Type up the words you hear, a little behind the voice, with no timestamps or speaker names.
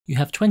You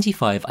have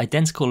 25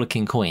 identical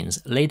looking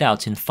coins laid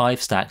out in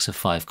 5 stacks of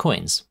 5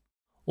 coins.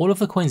 All of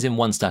the coins in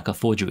one stack are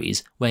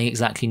forgeries, weighing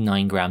exactly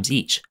 9 grams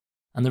each,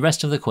 and the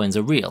rest of the coins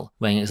are real,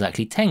 weighing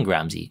exactly 10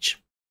 grams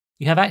each.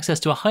 You have access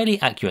to a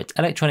highly accurate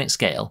electronic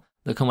scale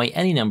that can weigh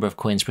any number of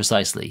coins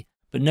precisely,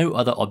 but no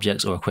other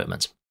objects or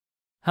equipment.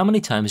 How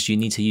many times do you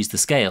need to use the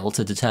scale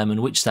to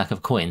determine which stack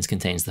of coins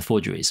contains the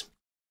forgeries?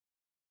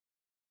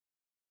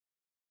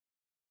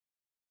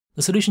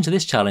 The solution to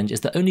this challenge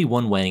is that only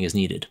one weighing is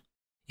needed.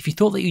 If you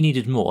thought that you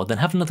needed more, then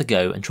have another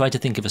go and try to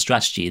think of a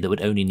strategy that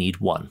would only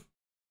need one.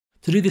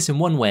 To do this in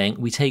one weighing,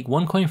 we take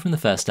 1 coin from the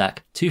first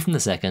stack, 2 from the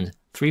second,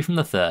 3 from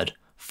the third,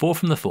 4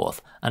 from the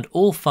fourth, and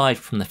all 5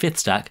 from the fifth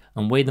stack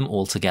and weigh them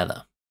all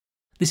together.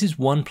 This is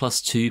 1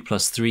 plus 2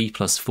 plus 3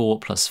 plus 4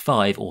 plus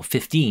 5, or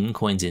 15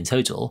 coins in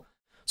total,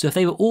 so if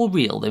they were all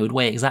real they would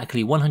weigh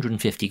exactly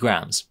 150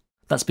 grams.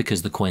 That's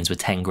because the coins were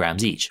 10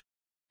 grams each.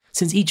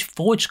 Since each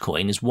forged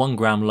coin is 1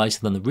 gram lighter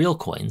than the real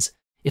coins,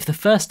 if the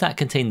first stack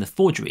contained the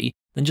forgery,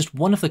 then just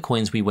one of the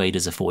coins we weighed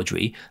is a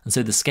forgery, and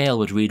so the scale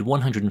would read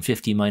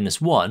 150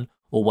 minus 1,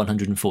 or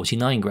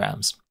 149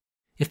 grams.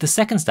 If the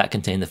second stack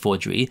contained the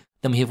forgery,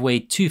 then we have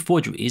weighed 2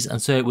 forgeries,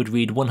 and so it would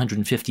read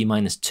 150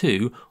 minus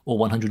 2, or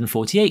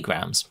 148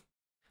 grams.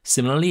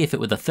 Similarly, if it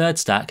were the third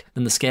stack,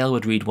 then the scale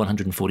would read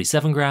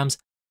 147 grams,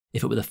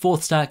 if it were the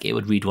fourth stack, it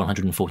would read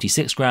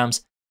 146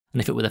 grams,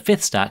 and if it were the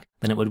fifth stack,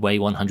 then it would weigh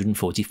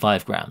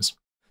 145 grams.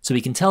 So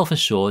we can tell for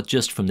sure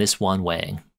just from this one weighing.